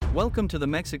Welcome to the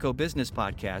Mexico Business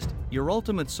Podcast, your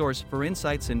ultimate source for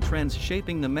insights and trends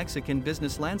shaping the Mexican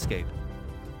business landscape.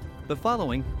 The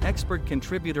following, expert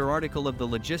contributor article of the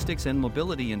logistics and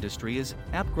mobility industry is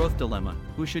App Growth Dilemma,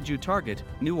 Who Should You Target,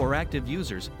 New or Active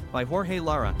Users, by Jorge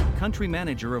Lara, Country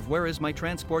Manager of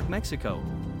WhereIsMyTransport México.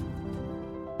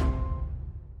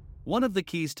 One of the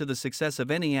keys to the success of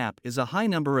any app is a high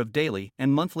number of daily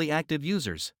and monthly active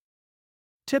users.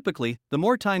 Typically, the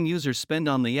more time users spend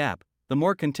on the app, the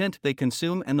more content they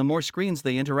consume and the more screens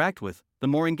they interact with, the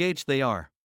more engaged they are.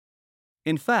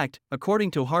 In fact,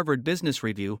 according to Harvard Business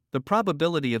Review, the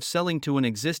probability of selling to an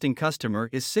existing customer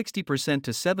is 60%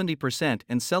 to 70%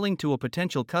 and selling to a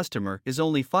potential customer is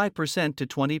only 5% to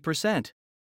 20%.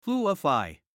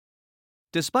 Fluify.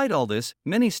 Despite all this,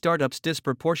 many startups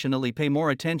disproportionately pay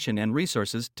more attention and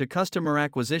resources to customer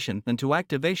acquisition than to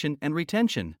activation and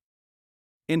retention.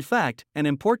 In fact, an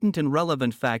important and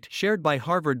relevant fact shared by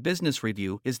Harvard Business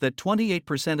Review is that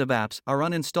 28% of apps are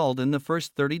uninstalled in the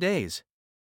first 30 days.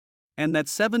 And that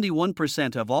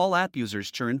 71% of all app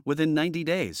users churn within 90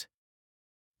 days.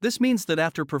 This means that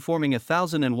after performing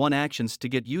 1,001 actions to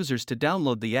get users to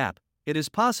download the app, it is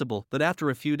possible that after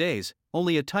a few days,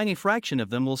 only a tiny fraction of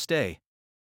them will stay.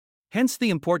 Hence the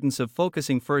importance of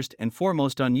focusing first and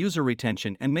foremost on user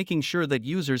retention and making sure that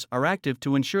users are active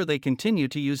to ensure they continue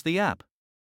to use the app.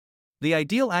 The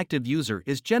ideal active user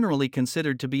is generally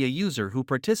considered to be a user who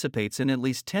participates in at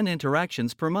least 10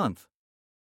 interactions per month.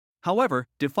 However,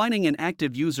 defining an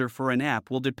active user for an app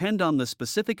will depend on the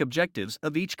specific objectives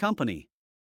of each company.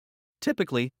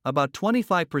 Typically, about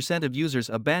 25% of users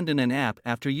abandon an app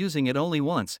after using it only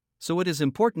once, so it is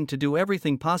important to do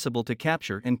everything possible to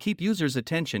capture and keep users'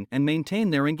 attention and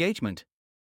maintain their engagement.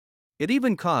 It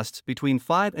even costs between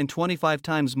 5 and 25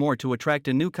 times more to attract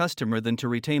a new customer than to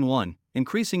retain one.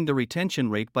 Increasing the retention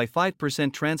rate by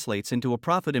 5% translates into a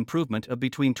profit improvement of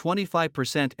between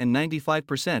 25% and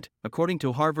 95%, according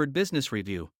to Harvard Business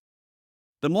Review.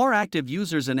 The more active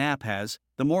users an app has,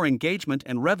 the more engagement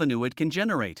and revenue it can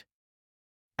generate.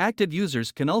 Active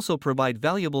users can also provide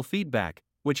valuable feedback,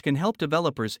 which can help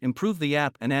developers improve the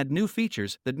app and add new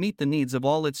features that meet the needs of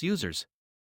all its users.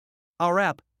 Our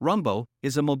app, Rumbo,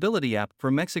 is a mobility app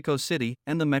for Mexico City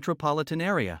and the metropolitan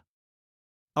area.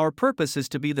 Our purpose is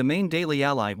to be the main daily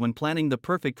ally when planning the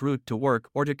perfect route to work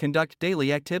or to conduct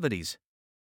daily activities.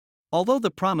 Although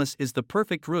the promise is the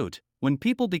perfect route, when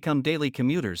people become daily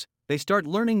commuters, they start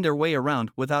learning their way around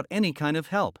without any kind of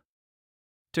help.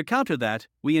 To counter that,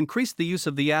 we increased the use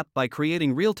of the app by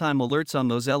creating real-time alerts on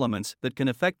those elements that can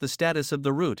affect the status of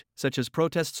the route, such as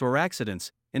protests or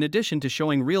accidents, in addition to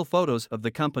showing real photos of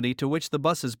the company to which the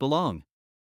buses belong.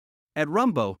 At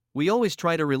Rumbo, we always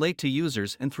try to relate to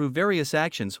users, and through various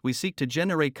actions we seek to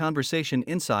generate conversation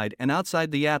inside and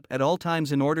outside the app at all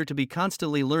times in order to be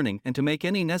constantly learning and to make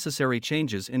any necessary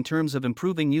changes in terms of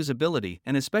improving usability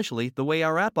and especially the way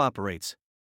our app operates.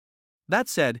 That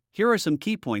said, here are some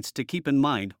key points to keep in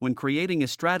mind when creating a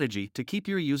strategy to keep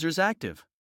your users active.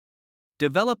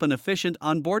 Develop an efficient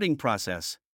onboarding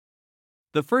process.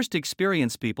 The first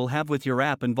experience people have with your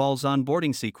app involves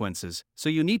onboarding sequences, so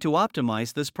you need to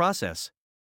optimize this process.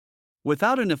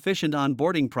 Without an efficient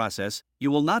onboarding process, you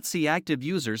will not see active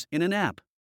users in an app.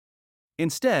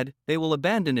 Instead, they will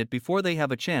abandon it before they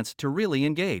have a chance to really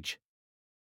engage.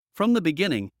 From the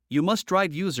beginning, you must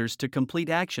drive users to complete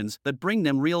actions that bring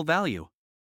them real value.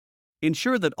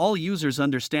 Ensure that all users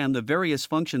understand the various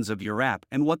functions of your app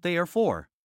and what they are for.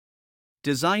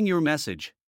 Design your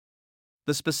message.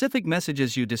 The specific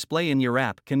messages you display in your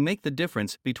app can make the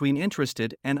difference between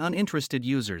interested and uninterested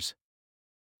users.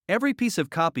 Every piece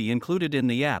of copy included in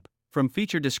the app, from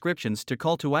feature descriptions to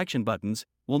call to action buttons,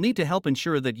 will need to help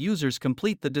ensure that users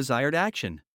complete the desired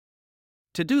action.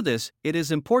 To do this, it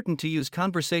is important to use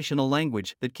conversational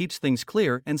language that keeps things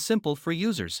clear and simple for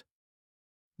users.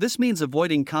 This means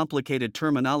avoiding complicated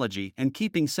terminology and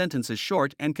keeping sentences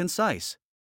short and concise.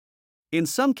 In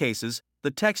some cases,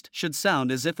 the text should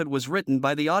sound as if it was written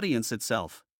by the audience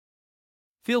itself.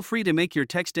 Feel free to make your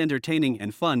text entertaining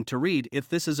and fun to read if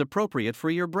this is appropriate for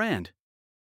your brand.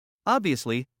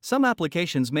 Obviously, some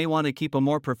applications may want to keep a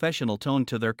more professional tone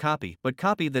to their copy, but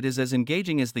copy that is as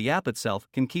engaging as the app itself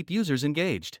can keep users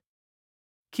engaged.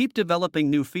 Keep developing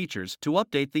new features to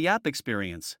update the app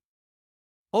experience.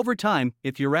 Over time,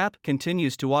 if your app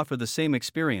continues to offer the same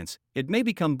experience, it may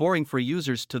become boring for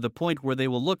users to the point where they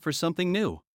will look for something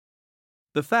new.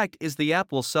 The fact is, the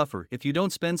app will suffer if you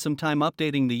don't spend some time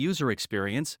updating the user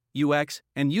experience, UX,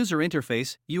 and user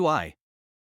interface, UI.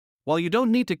 While you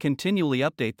don't need to continually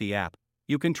update the app,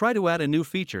 you can try to add a new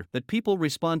feature that people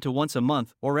respond to once a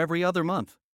month or every other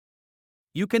month.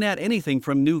 You can add anything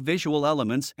from new visual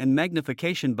elements and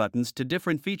magnification buttons to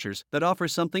different features that offer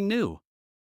something new.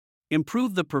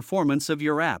 Improve the performance of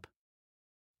your app.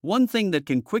 One thing that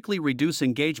can quickly reduce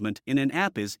engagement in an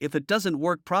app is if it doesn't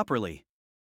work properly.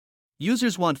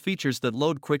 Users want features that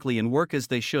load quickly and work as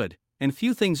they should, and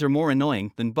few things are more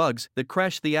annoying than bugs that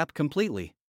crash the app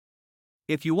completely.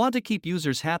 If you want to keep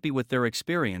users happy with their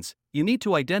experience, you need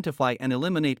to identify and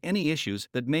eliminate any issues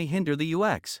that may hinder the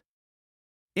UX.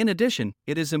 In addition,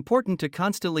 it is important to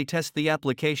constantly test the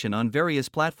application on various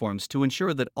platforms to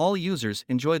ensure that all users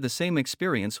enjoy the same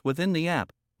experience within the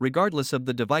app, regardless of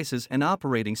the devices and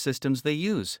operating systems they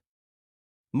use.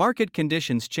 Market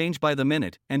conditions change by the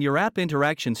minute, and your app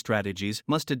interaction strategies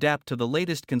must adapt to the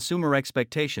latest consumer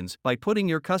expectations by putting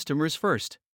your customers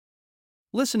first.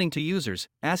 Listening to users,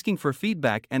 asking for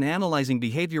feedback, and analyzing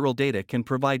behavioral data can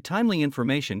provide timely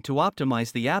information to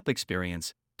optimize the app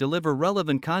experience, deliver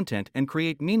relevant content, and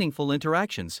create meaningful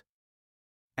interactions.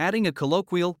 Adding a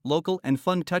colloquial, local, and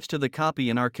fun touch to the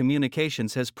copy in our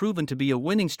communications has proven to be a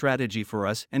winning strategy for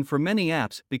us and for many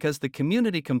apps because the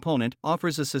community component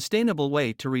offers a sustainable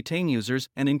way to retain users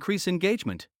and increase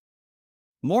engagement.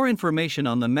 More information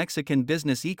on the Mexican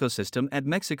business ecosystem at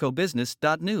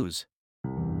mexicobusiness.news.